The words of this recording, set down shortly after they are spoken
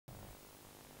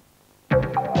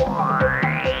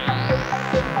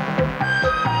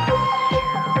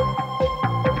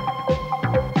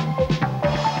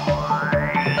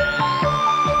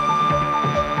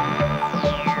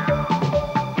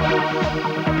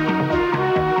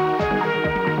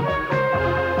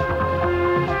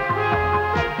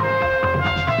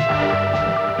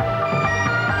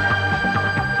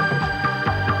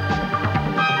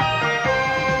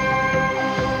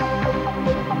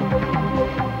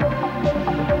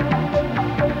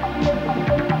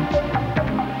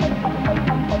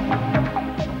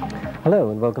Hello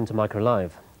and welcome to Micro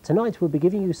Live. Tonight we'll be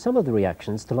giving you some of the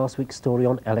reactions to last week's story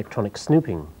on electronic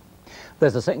snooping.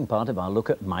 There's a second part of our look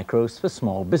at micros for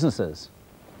small businesses.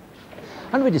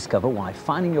 And we discover why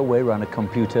finding your way around a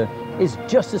computer is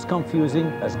just as confusing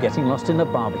as getting lost in a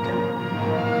Barbican.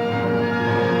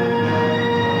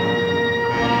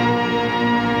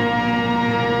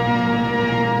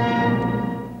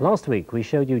 Last week we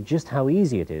showed you just how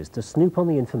easy it is to snoop on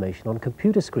the information on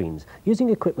computer screens using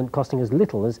equipment costing as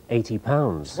little as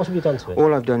 £80. What have you done to it?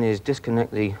 All I've done is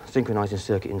disconnect the synchronising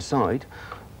circuit inside,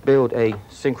 build a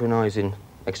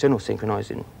external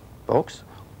synchronising box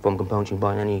from components you can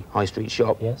buy in any high street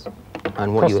shop. Yes.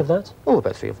 And what cost of that? Oh,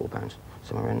 about £3 or £4,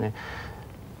 somewhere in there.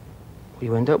 What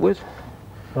you end up with?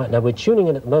 Right, now we're tuning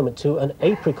in at the moment to an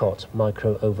apricot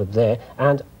micro over there,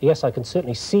 and yes, I can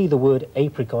certainly see the word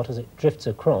apricot as it drifts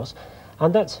across,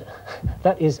 and that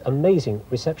is amazing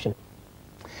reception.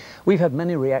 We've had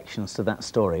many reactions to that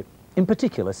story. In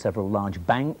particular, several large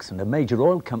banks and a major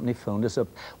oil company phoned us up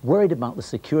worried about the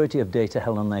security of data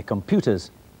held on their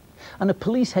computers. And a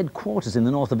police headquarters in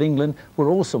the north of England were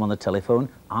also on the telephone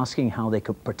asking how they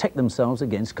could protect themselves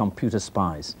against computer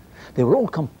spies. They were all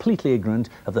completely ignorant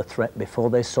of the threat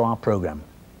before they saw our programme.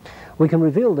 We can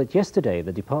reveal that yesterday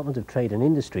the Department of Trade and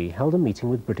Industry held a meeting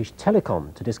with British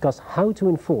Telecom to discuss how to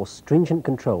enforce stringent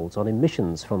controls on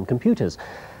emissions from computers.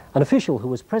 An official who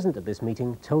was present at this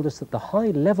meeting told us that the high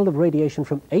level of radiation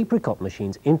from apricot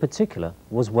machines in particular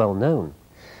was well known.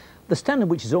 The standard,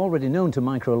 which is already known to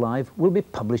Micro Live, will be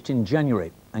published in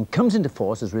January and comes into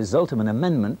force as a result of an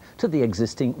amendment to the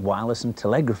existing Wireless and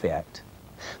Telegraphy Act.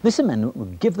 This amendment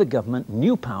would give the government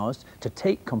new powers to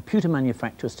take computer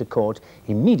manufacturers to court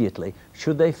immediately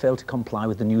should they fail to comply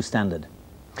with the new standard.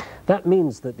 That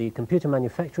means that the computer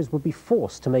manufacturers would be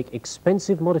forced to make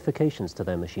expensive modifications to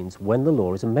their machines when the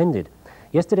law is amended.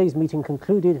 Yesterday's meeting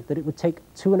concluded that it would take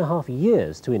 2.5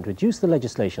 years to introduce the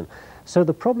legislation, so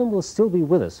the problem will still be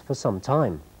with us for some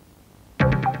time.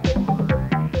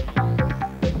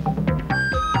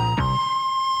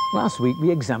 Last week we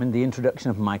examined the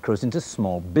introduction of micros into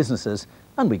small businesses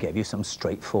and we gave you some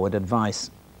straightforward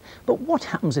advice. But what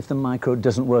happens if the micro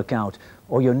doesn't work out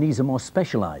or your needs are more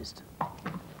specialised?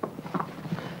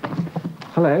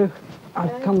 Hello,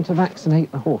 I've come to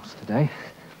vaccinate the horse today.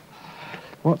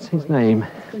 What's his name?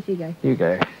 Hugo.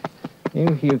 Hugo.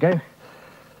 You, Hugo?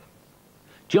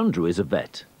 John Drew is a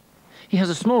vet. He has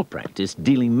a small practice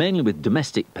dealing mainly with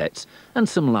domestic pets and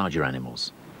some larger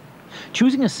animals.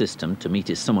 Choosing a system to meet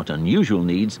his somewhat unusual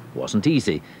needs wasn't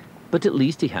easy, but at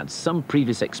least he had some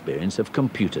previous experience of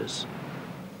computers.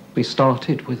 We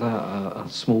started with a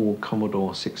small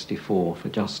Commodore 64 for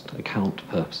just account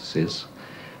purposes,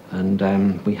 and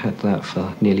we had that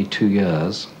for nearly 2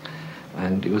 years,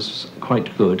 and it was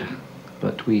quite good,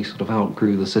 but we sort of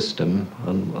outgrew the system,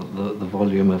 and the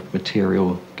volume of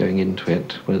material going into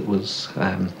it was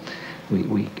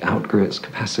we outgrew its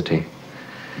capacity.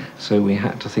 So we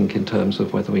had to think in terms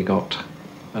of whether we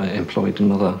employed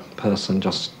another person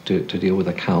just to deal with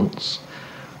accounts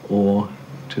or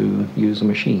to use a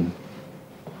machine.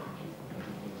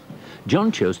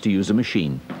 John chose to use a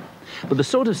machine, but the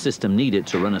sort of system needed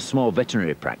to run a small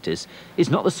veterinary practice is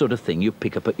not the sort of thing you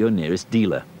pick up at your nearest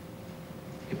dealer.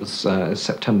 It was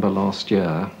September last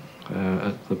year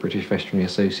at the British Veterinary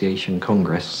Association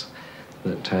Congress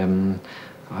that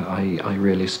I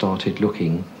really started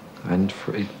looking, and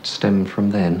it stemmed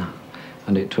from then,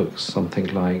 and it took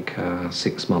something like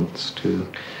 6 months to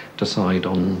decide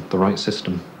on the right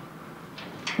system.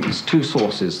 There's two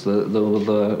sources.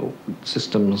 The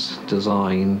systems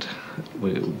designed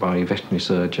by veterinary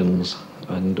surgeons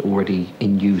and already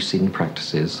in use in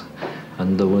practices,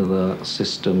 and there were the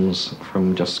systems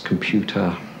from just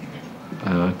computer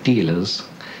dealers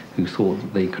who thought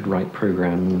that they could write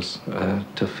programs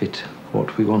to fit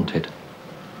what we wanted.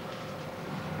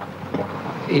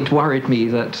 It worried me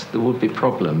that there would be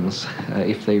problems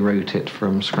if they wrote it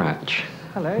from scratch.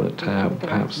 Hello. But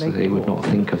perhaps they would not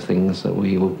think of things that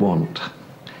we would want.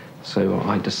 So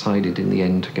I decided in the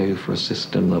end to go for a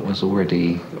system that was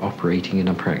already operating in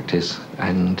a practice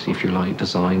and, if you like,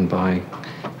 designed by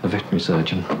a veterinary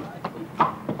surgeon.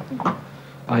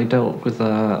 I dealt with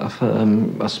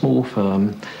a small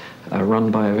firm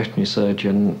run by a veterinary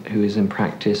surgeon who is in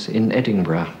practice in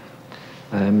Edinburgh.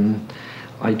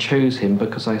 I chose him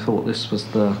because I thought this was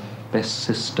the best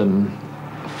system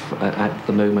at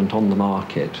the moment on the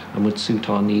market and would suit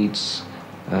our needs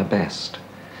best.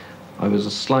 I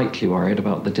was slightly worried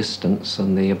about the distance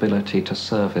and the ability to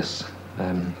service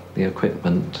the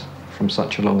equipment from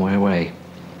such a long way away.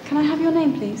 Can I have your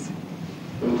name, please?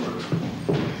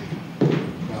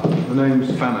 The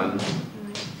name's Fannin.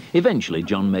 Eventually,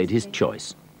 John made his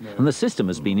choice, and the system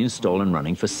has been installed and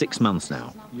running for 6 months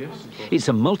now. It's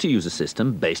a multi-user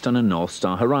system based on a North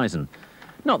Star Horizon.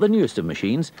 Not the newest of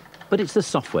machines, but it's the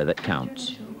software that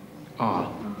counts.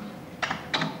 Ah.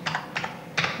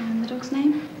 And the dog's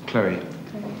name? Chloe.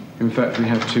 In fact, we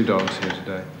have 2 dogs here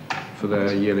today for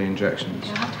their yearly injections.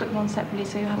 You'll have to put one separately,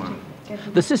 so you have to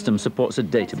get The system supports a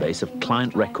database of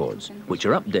client records, which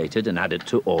are updated and added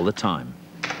to all the time.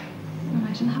 All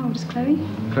right, and how old is Chloe?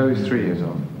 Chloe's 3 years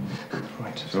old.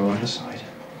 Right, It's all right. the side.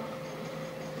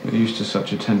 You're used to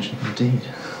such attention. Indeed.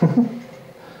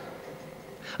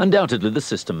 Undoubtedly, the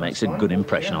system makes a good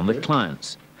impression on the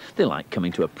clients. They like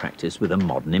coming to a practice with a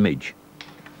modern image.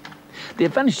 The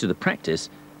advantage to the practice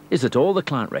is that all the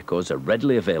client records are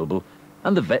readily available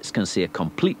and the vets can see a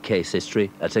complete case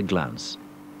history at a glance.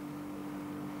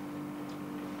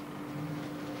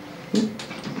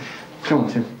 Come on,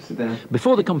 Tim, sit down.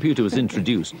 Before the computer was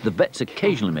introduced, the vets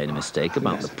occasionally made a mistake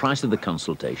about the price of the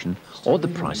consultation or the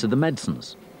price of the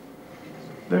medicines.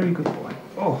 Very good boy.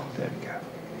 Oh, there we go.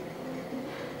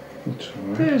 That's all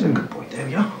right. There's a good boy. There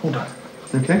we are. All done.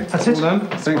 Okay, That's it. all done.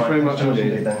 Thanks very much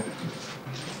indeed.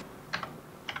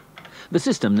 The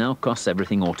system now costs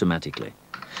everything automatically,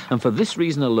 and for this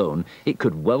reason alone, it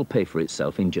could well pay for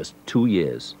itself in just 2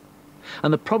 years.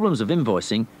 And the problems of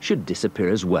invoicing should disappear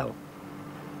as well.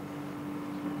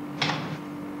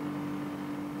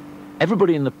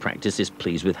 Everybody in the practice is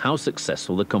pleased with how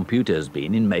successful the computer has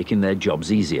been in making their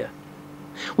jobs easier,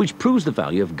 which proves the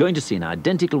value of going to see an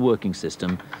identical working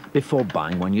system before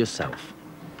buying one yourself.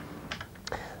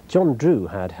 John Drew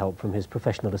had help from his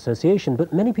professional association,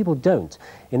 but many people don't.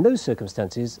 In those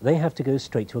circumstances, they have to go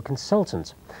straight to a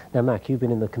consultant. Now, Mac, you've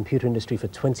been in the computer industry for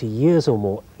 20 years or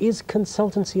more. Is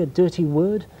consultancy a dirty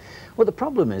word? Well, the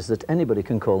problem is that anybody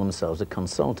can call themselves a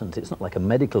consultant. It's not like a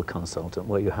medical consultant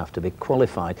where you have to be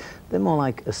qualified. They're more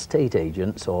like estate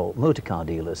agents or motor car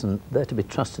dealers, and they're to be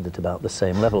trusted at about the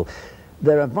same level.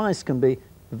 Their advice can be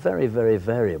very, very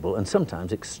variable and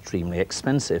sometimes extremely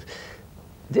expensive.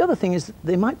 The other thing is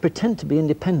they might pretend to be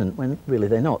independent when really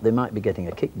they're not. They might be getting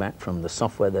a kickback from the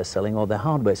software they're selling or their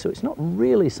hardware, so it's not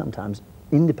really sometimes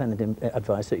independent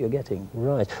advice that you're getting.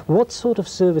 Right. What sort of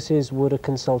services would a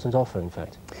consultant offer, in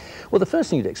fact? Well, the first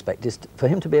thing you'd expect is for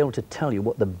him to be able to tell you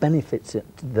what the benefits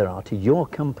there are to your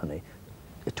company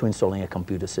to installing a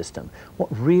computer system. What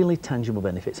really tangible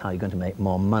benefits, how you're going to make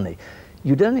more money.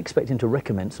 You don't expect him to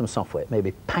recommend some software,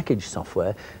 maybe packaged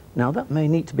software. Now, that may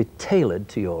need to be tailored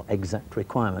to your exact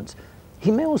requirements.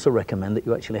 He may also recommend that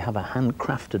you actually have a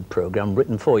handcrafted program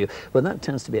written for you, but that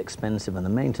tends to be expensive and the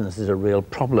maintenance is a real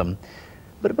problem.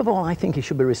 But above all, I think he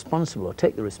should be responsible, or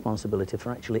take the responsibility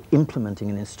for actually implementing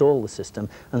and install the system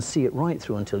and see it right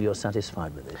through until you're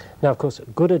satisfied with it. Now, of course,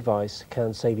 good advice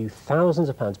can save you thousands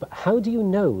of pounds, but how do you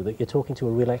know that you're talking to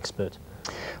a real expert?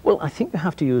 Well, I think you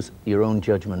have to use your own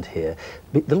judgment here.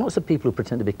 There are lots of people who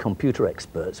pretend to be computer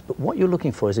experts, but what you're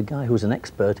looking for is a guy who's an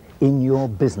expert in your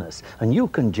business, and you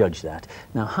can judge that.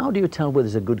 Now, how do you tell whether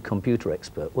he's a good computer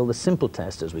expert? Well, the simple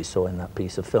test, as we saw in that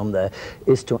piece of film there,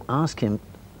 is to ask him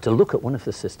to look at one of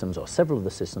the systems or several of the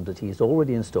systems that he's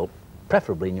already installed,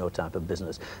 preferably in your type of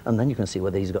business, and then you can see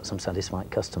whether he's got some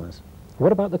satisfied customers.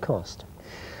 What about the cost?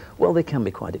 Well, they can be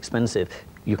quite expensive.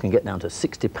 You can get down to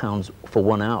 £60 for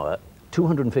 1 hour.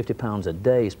 £250 a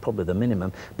day is probably the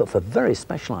minimum, but for very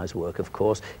specialised work, of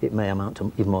course, it may amount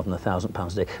to even more than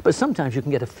 £1,000 a day. But sometimes you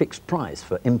can get a fixed price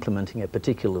for implementing a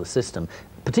particular system,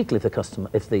 particularly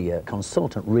if the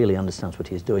consultant really understands what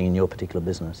he's doing in your particular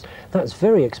business. That's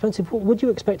very expensive. Would you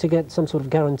expect to get some sort of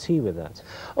guarantee with that?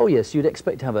 Oh yes, you'd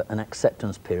expect to have an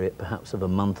acceptance period, perhaps of a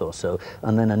month or so,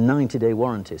 and then a 90-day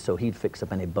warranty, so he'd fix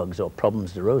up any bugs or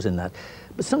problems that arose in that.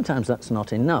 But sometimes that's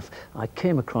not enough. I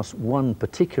came across one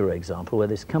particular example where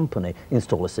this company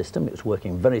installed a system, it was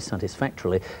working very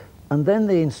satisfactorily, and then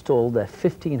they installed their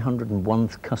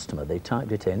 1501th customer. They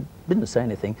typed it in, didn't say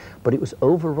anything, but it was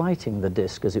overwriting the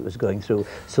disk as it was going through.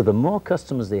 So the more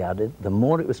customers they added, the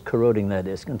more it was corroding their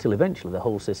disk until eventually the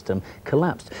whole system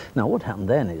collapsed. Now what happened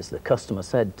then is the customer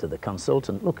said to the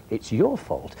consultant, look, it's your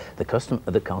fault. The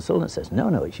consultant says, no,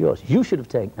 it's yours. You should have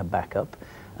taken a backup.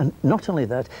 And not only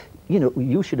that, you know,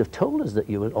 you should have told us that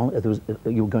you were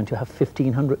going to have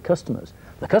 1,500 customers.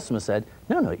 The customer said,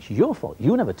 no, it's your fault.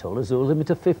 You never told us there was a limit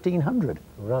of 1,500.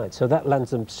 Right, so that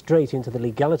lands them straight into the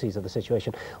legalities of the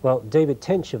situation. Well, David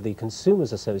Tench of the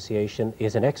Consumers Association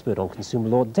is an expert on consumer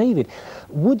law. David,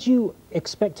 would you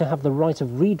expect to have the right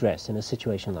of redress in a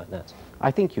situation like that?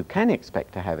 I think you can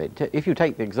expect to have it. If you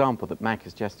take the example that Mac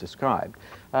has just described,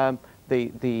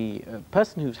 the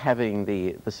person who's having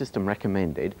the system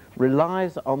recommended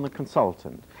relies on the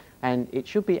consultant And it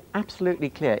should be absolutely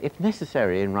clear, if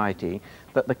necessary in writing,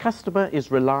 that the customer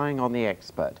is relying on the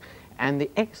expert. And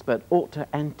the expert ought to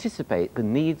anticipate the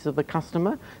needs of the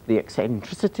customer, the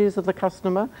eccentricities of the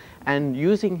customer, and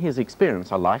using his experience,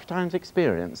 a lifetime's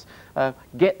experience,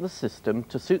 get the system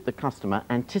to suit the customer,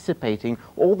 anticipating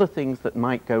all the things that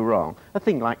might go wrong. A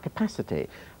thing like capacity.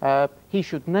 He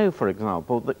should know, for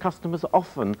example, that customers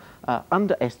often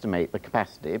underestimate the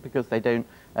capacity because they don't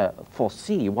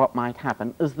foresee what might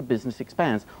happen as the business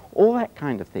expands. All that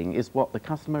kind of thing is what the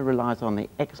customer relies on the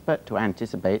expert to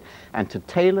anticipate and to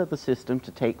tailor the system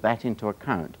to take that into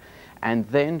account, and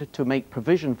then to make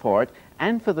provision for it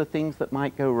and for the things that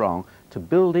might go wrong, to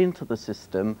build into the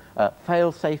system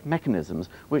fail-safe mechanisms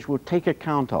which will take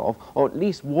account of, or at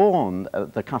least warn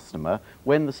the customer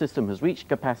when the system has reached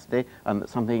capacity and that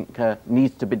something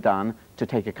needs to be done to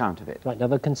take account of it. Right, now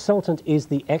the consultant is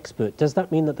the expert. Does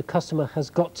that mean that the customer has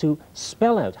got to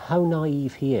spell out how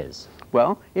naive he is?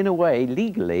 Well, in a way,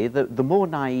 legally, the more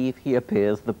naive he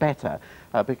appears, the better.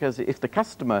 Because if the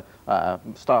customer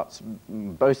starts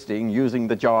boasting, using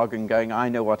the jargon, going, I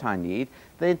know what I need,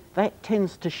 then that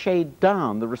tends to shade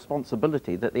down the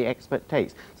responsibility that the expert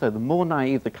takes. So the more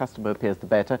naive the customer appears, the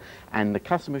better, and the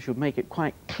customer should make it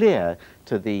quite clear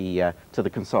to the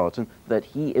consultant that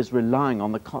he is relying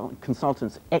on the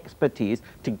consultant's expertise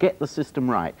to get the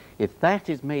system right. If that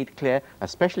is made clear,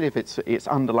 especially if it's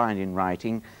underlined in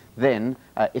writing, then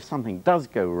if something does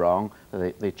go wrong,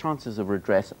 the chances of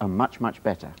redress are much, much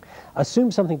better. Assume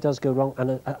something does go wrong,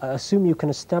 and assume you can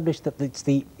establish that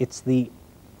it's the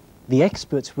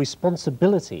expert's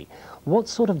responsibility. What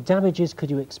sort of damages could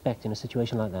you expect in a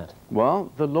situation like that?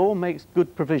 Well, the law makes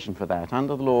good provision for that.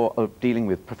 Under the law of dealing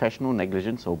with professional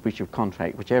negligence or breach of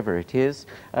contract, whichever it is,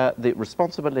 the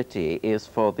responsibility is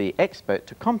for the expert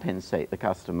to compensate the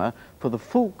customer for the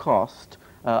full cost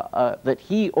that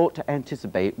he ought to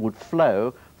anticipate would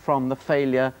flow from the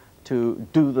failure to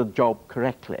do the job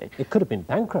correctly. It could have been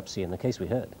bankruptcy in the case we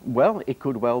heard. Well, it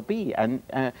could well be, and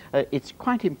it's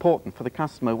quite important for the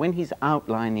customer, when he's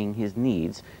outlining his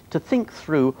needs, to think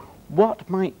through what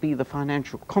might be the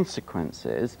financial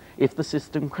consequences if the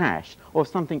system crashed or if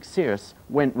something serious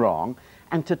went wrong,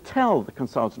 and to tell the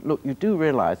consultant, look, you do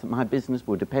realize that my business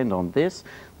will depend on this,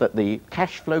 that the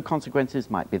cash flow consequences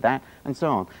might be that, and so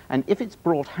on. And if it's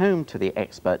brought home to the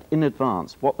expert in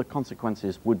advance what the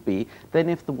consequences would be, then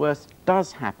if the worst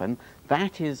does happen,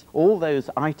 that is, all those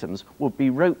items would be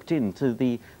roped into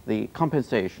the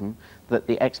compensation that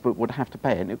the expert would have to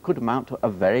pay, and it could amount to a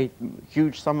very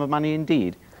huge sum of money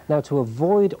indeed. Now, to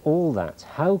avoid all that,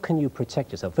 how can you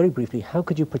protect yourself? Very briefly, how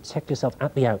could you protect yourself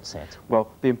at the outset?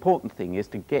 Well, the important thing is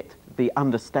to get the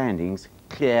understandings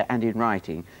clear and in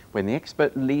writing. When the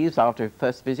expert leaves after a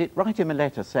first visit, write him a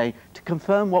letter saying to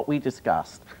confirm what we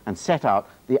discussed and set out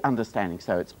the understanding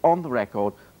so it's on the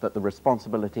record that the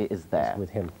responsibility is there. With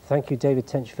him. Thank you, David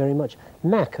Tench, very much.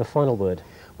 Mac, a final word.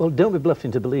 Well, don't be bluffed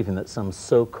into believing that some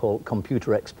so-called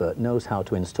computer expert knows how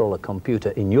to install a computer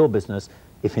in your business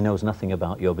if he knows nothing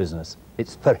about your business.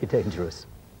 It's very dangerous.